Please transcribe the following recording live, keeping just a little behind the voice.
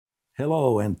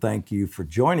Hello, and thank you for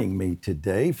joining me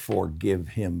today for Give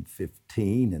Him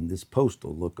 15. And this post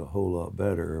will look a whole lot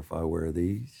better if I wear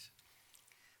these.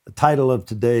 The title of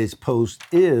today's post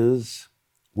is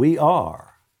We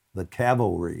Are the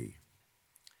Cavalry.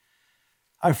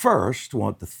 I first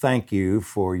want to thank you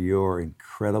for your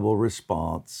incredible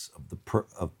response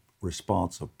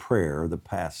of prayer the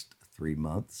past 3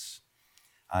 months.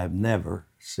 I've never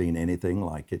seen anything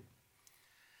like it.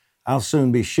 I'll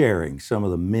soon be sharing some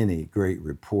of the many great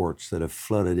reports that have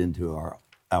flooded into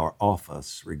our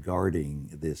office regarding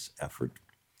this effort.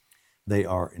 They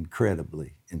are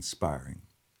incredibly inspiring.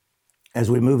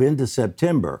 As we move into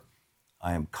September,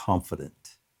 I am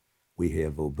confident we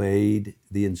have obeyed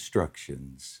the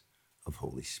instructions of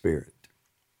Holy Spirit.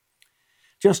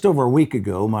 Just over a week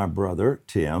ago, my brother,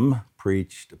 Tim,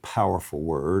 preached a powerful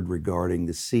word regarding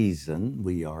the season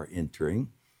we are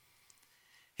entering.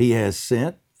 He has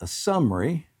sent a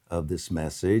summary of this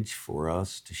message for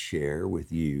us to share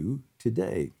with you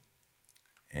today.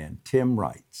 And Tim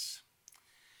writes,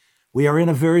 we are in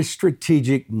a very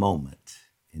strategic moment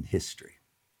in history.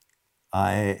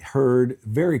 I heard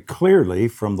very clearly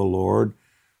from the Lord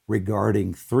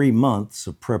regarding 3 months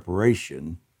of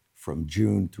preparation from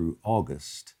June through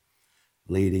August,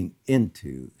 leading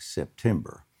into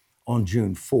September. On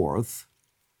June 4th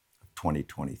of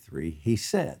 2023, he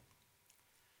said,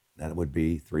 that would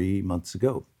be 3 months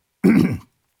ago.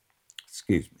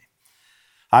 Excuse me.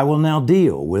 I will now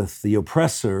deal with the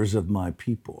oppressors of my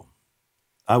people.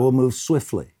 I will move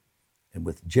swiftly and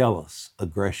with jealous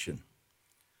aggression.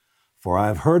 For I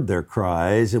have heard their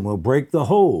cries and will break the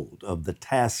hold of the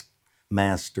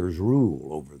taskmaster's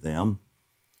rule over them.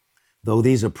 Though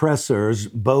these oppressors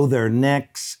bow their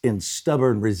necks in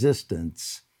stubborn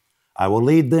resistance, I will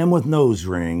lead them with nose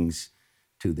rings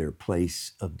to their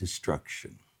place of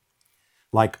destruction.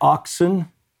 Like oxen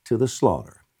to the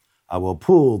slaughter, I will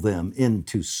pull them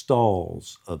into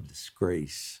stalls of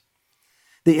disgrace.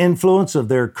 The influence of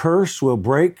their curse will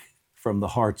break from the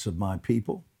hearts of my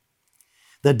people.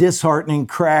 The disheartening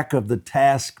crack of the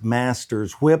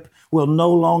taskmaster's whip will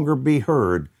no longer be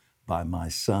heard by my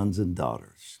sons and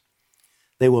daughters.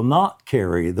 They will not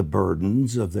carry the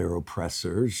burdens of their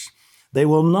oppressors. They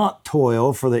will not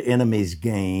toil for the enemy's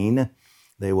gain.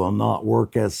 They will not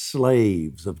work as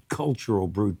slaves of cultural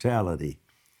brutality.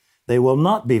 They will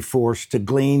not be forced to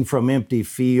glean from empty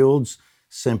fields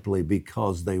simply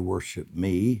because they worship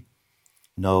me.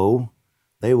 No,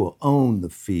 they will own the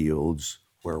fields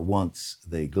where once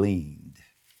they gleaned.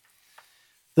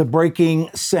 The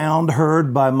breaking sound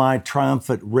heard by my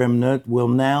triumphant remnant will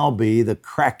now be the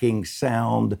cracking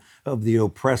sound of the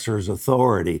oppressor's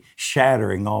authority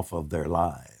shattering off of their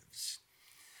lives.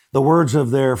 The words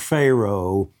of their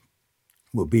Pharaoh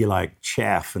will be like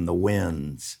chaff in the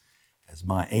winds as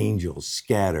my angels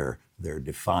scatter their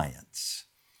defiance.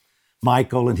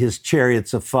 Michael and his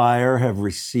chariots of fire have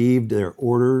received their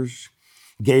orders.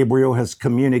 Gabriel has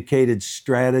communicated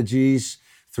strategies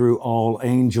through all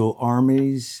angel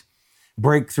armies.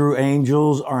 Breakthrough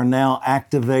angels are now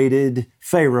activated.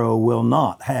 Pharaoh will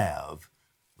not have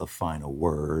the final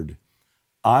word.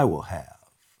 I will have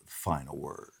the final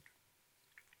word.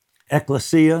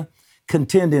 Ecclesia,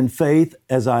 contend in faith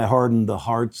as I harden the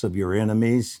hearts of your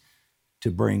enemies to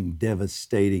bring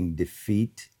devastating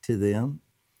defeat to them.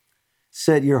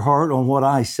 Set your heart on what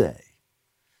I say.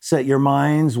 Set your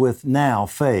minds with now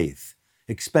faith,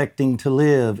 expecting to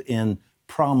live in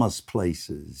promised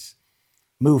places.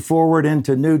 Move forward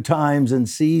into new times and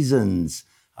seasons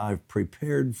I've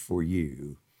prepared for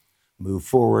you. Move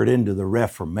forward into the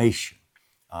reformation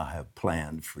I have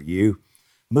planned for you.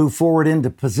 Move forward into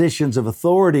positions of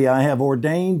authority I have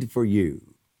ordained for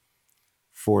you.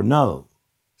 For know,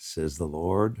 says the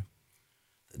Lord,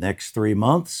 the next 3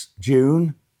 months,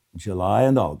 June, July,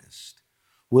 and August,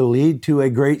 will lead to a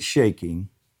great shaking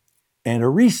and a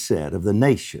reset of the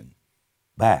nation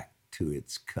back to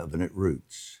its covenant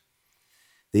roots.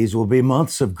 These will be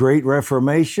months of great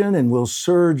reformation and will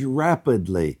surge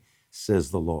rapidly,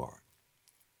 says the Lord.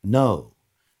 Know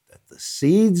that the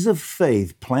seeds of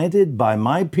faith planted by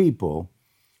my people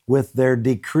with their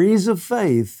decrees of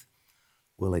faith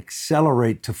will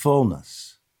accelerate to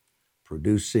fullness,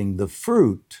 producing the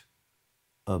fruit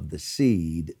of the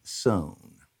seed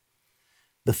sown.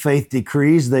 The faith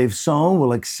decrees they've sown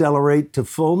will accelerate to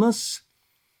fullness,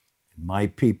 and my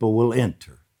people will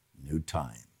enter new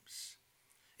times.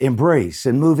 Embrace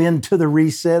and move into the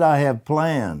reset I have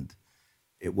planned.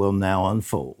 It will now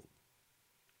unfold.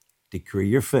 Decree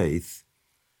your faith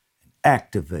and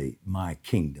activate my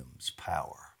kingdom's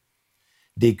power.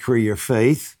 Decree your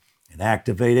faith and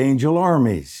activate angel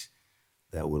armies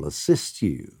that will assist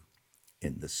you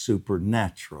in the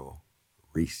supernatural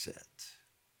reset.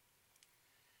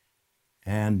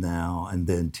 And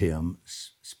then Tim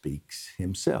speaks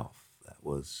himself. That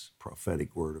was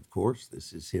prophetic word, of course.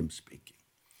 This is him speaking.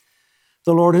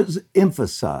 The Lord has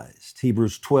emphasized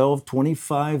Hebrews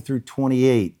 12:25 through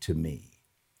 28 to me,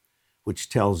 which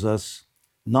tells us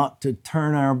not to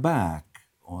turn our back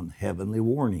on heavenly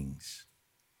warnings.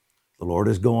 The Lord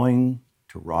is going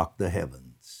to rock the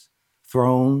heavens,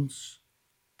 thrones,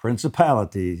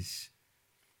 principalities,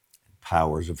 and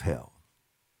powers of hell.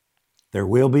 There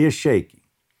will be a shaking,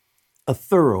 a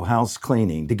thorough house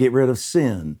cleaning to get rid of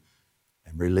sin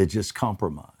and religious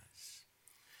compromise.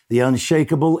 The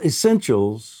unshakable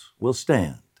essentials will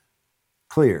stand,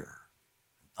 clear,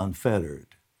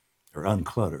 unfettered, or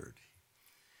uncluttered.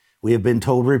 We have been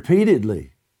told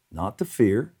repeatedly not to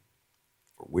fear,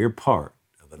 for we're part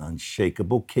of an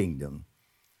unshakable kingdom,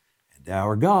 and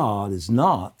our God is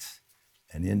not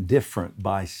an indifferent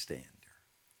bystander.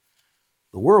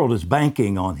 The world is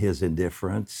banking on his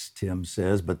indifference, Tim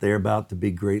says, but they're about to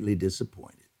be greatly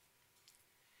disappointed.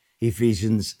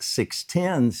 Ephesians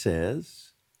 6:10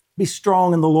 says, "Be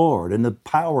strong in the Lord and the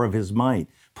power of his might.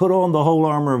 Put on the whole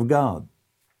armor of God."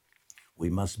 We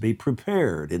must be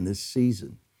prepared in this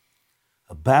season.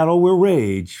 A battle will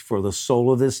rage for the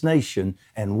soul of this nation,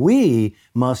 and we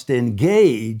must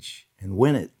engage and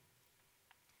win it.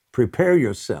 Prepare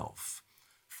yourself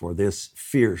for this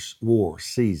fierce war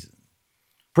season.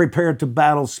 Prepare to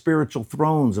battle spiritual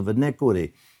thrones of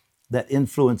iniquity that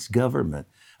influence government.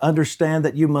 Understand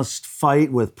that you must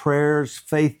fight with prayers,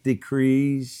 faith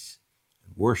decrees,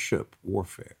 and worship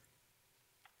warfare.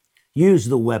 Use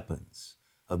the weapons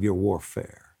of your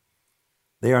warfare.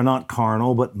 They are not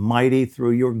carnal, but mighty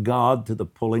through your God to the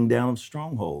pulling down of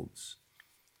strongholds.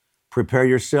 Prepare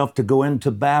yourself to go into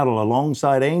battle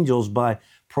alongside angels by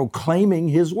proclaiming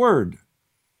his word.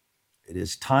 It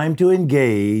is time to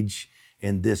engage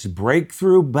in this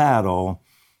breakthrough battle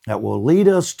that will lead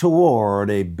us toward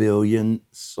a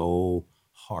billion-soul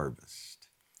harvest.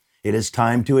 It is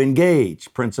time to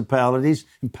engage principalities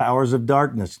and powers of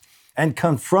darkness and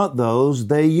confront those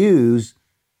they use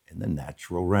in the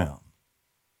natural realm.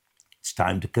 It's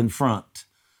time to confront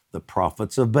the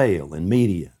prophets of Baal in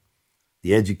media,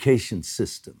 the education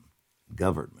system,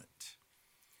 government.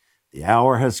 The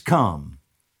hour has come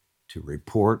to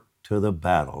report to the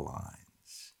battle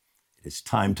lines. It is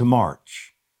time to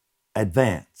march,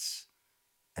 advance,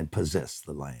 and possess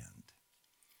the land.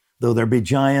 Though there be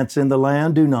giants in the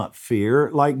land, do not fear.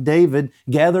 Like David,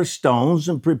 gather stones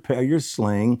and prepare your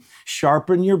sling.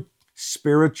 Sharpen your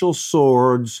spiritual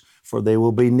swords, for they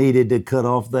will be needed to cut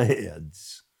off the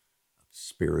heads of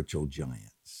spiritual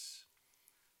giants.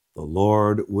 The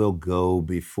Lord will go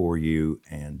before you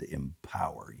and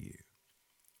empower you.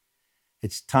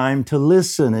 It's time to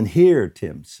listen and hear,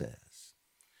 Tim says.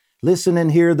 Listen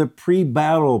and hear the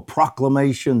pre-battle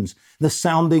proclamations, the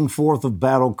sounding forth of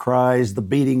battle cries, the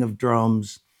beating of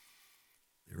drums.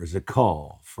 There is a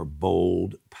call for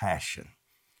bold passion,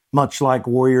 much like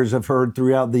warriors have heard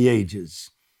throughout the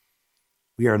ages.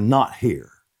 We are not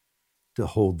here to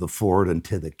hold the fort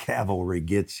until the cavalry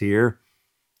gets here,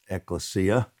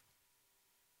 ecclesia.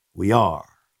 We are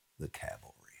the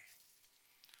cavalry.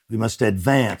 We must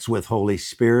advance with Holy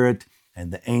Spirit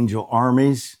and the angel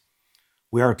armies.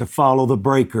 We are to follow the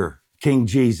breaker, King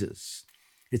Jesus.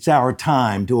 It's our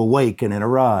time to awaken and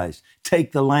arise,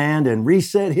 take the land and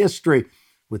reset history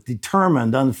with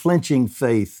determined, unflinching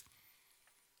faith.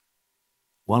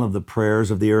 One of the prayers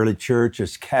of the early church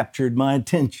has captured my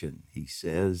attention, he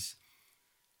says,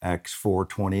 Acts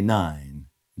 4:29,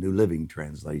 New Living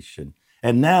Translation.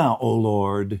 "And now, O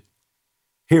Lord,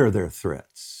 hear their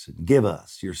threats and give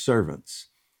us, your servants,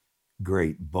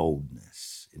 great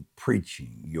boldness in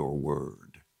preaching your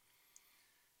word."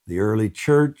 The early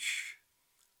church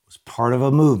was part of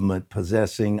a movement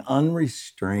possessing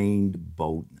unrestrained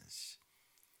boldness.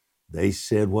 They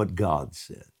said what God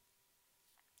said.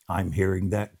 I'm hearing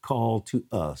that call to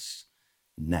us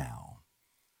now.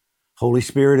 Holy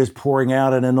Spirit is pouring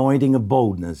out an anointing of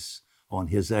boldness on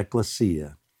his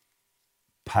ecclesia.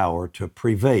 Power to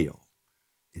prevail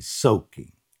is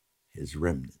soaking his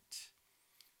remnant.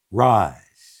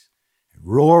 Rise and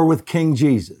roar with King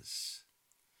Jesus.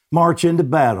 March into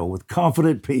battle with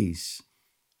confident peace,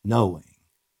 knowing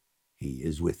he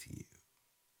is with you.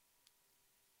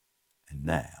 And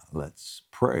now let's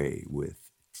pray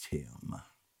with Tim.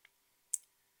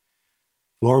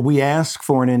 Lord, we ask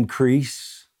for an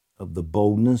increase of the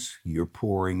boldness you're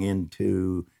pouring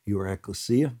into your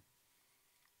ecclesia.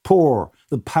 Pour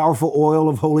the powerful oil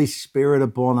of Holy Spirit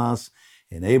upon us,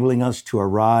 enabling us to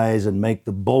arise and make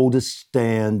the boldest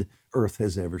stand earth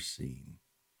has ever seen.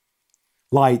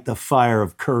 Light the fire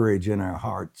of courage in our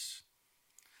hearts.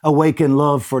 Awaken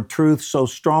love for truth so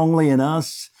strongly in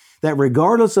us that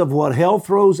regardless of what hell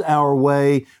throws our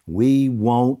way, we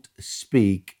won't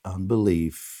speak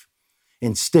unbelief.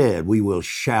 Instead, we will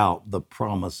shout the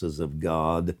promises of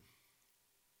God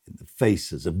in the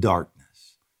faces of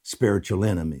darkness, spiritual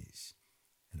enemies,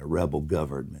 and a rebel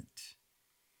government.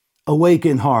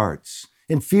 Awaken hearts,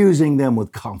 infusing them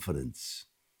with confidence.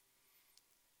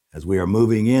 As we are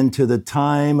moving into the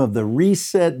time of the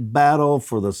reset battle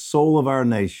for the soul of our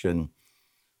nation,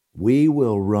 we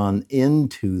will run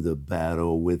into the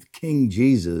battle with King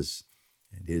Jesus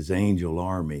and his angel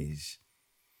armies.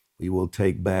 We will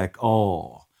take back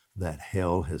all that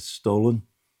hell has stolen.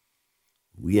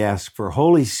 We ask for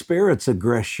Holy Spirit's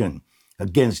aggression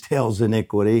against hell's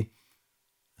iniquity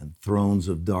and thrones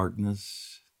of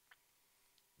darkness.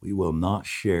 We will not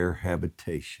share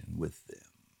habitation with them.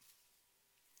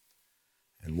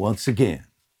 And once again,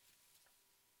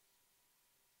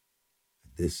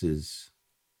 this is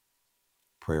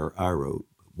prayer I wrote.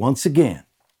 Once again,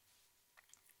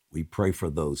 we pray for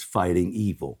those fighting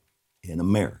evil in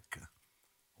America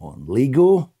on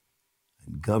legal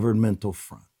and governmental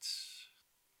fronts.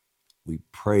 We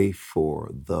pray for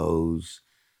those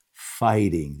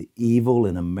fighting the evil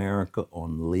in America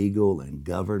on legal and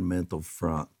governmental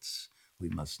fronts. We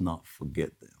must not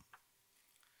forget them.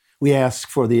 We ask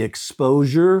for the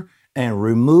exposure and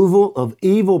removal of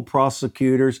evil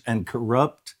prosecutors and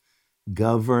corrupt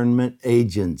government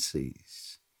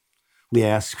agencies. We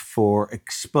ask for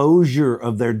exposure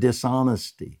of their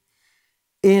dishonesty,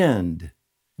 end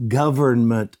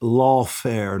government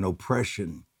lawfare and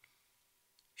oppression,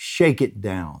 shake it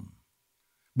down,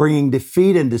 bringing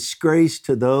defeat and disgrace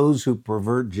to those who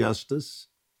pervert justice,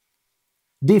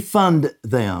 defund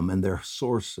them and their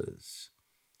sources,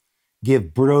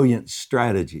 give brilliant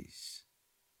strategies,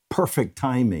 perfect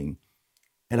timing,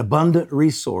 and abundant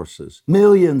resources,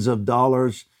 millions of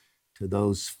dollars to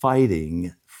those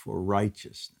fighting for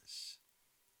righteousness.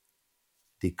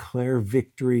 Declare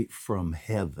victory from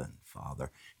heaven,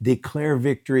 Father. Declare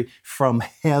victory from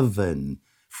heaven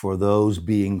for those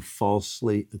being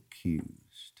falsely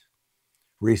accused.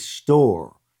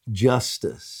 Restore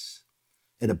justice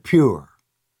and a pure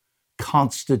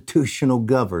constitutional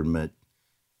government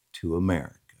to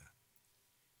America.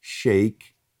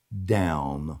 Shake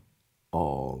down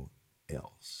all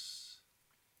else.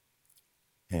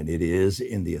 And it is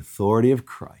in the authority of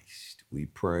Christ we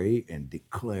pray and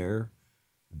declare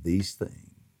these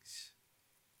things.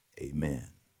 Amen.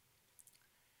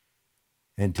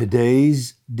 And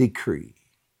today's decree,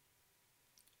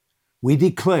 we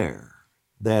declare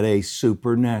that a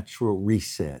supernatural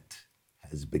reset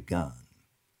has begun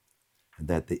and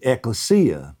that the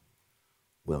ecclesia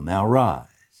will now rise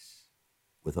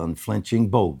with unflinching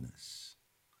boldness,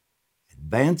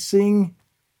 advancing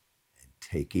and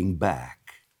taking back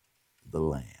the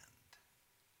land.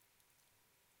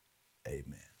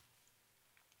 Amen.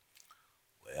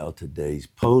 Well, today's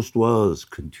post was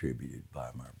contributed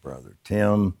by my brother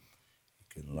Tim.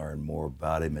 You can learn more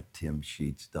about him at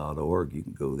timsheets.org. You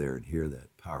can go there and hear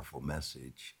that powerful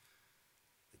message.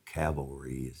 The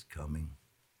Cavalry is coming.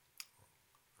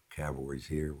 Or Cavalry's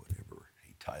here, whatever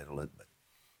he titled it, but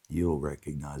you'll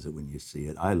recognize it when you see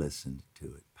it. I listened to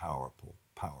it. Powerful,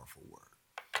 powerful word.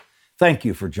 Thank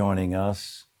you for joining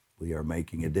us. We are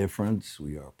making a difference.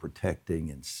 We are protecting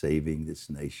and saving this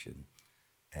nation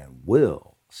and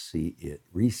will see it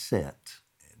reset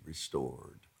and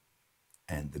restored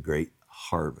and the great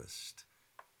harvest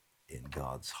in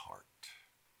God's heart.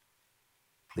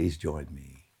 Please join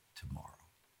me tomorrow.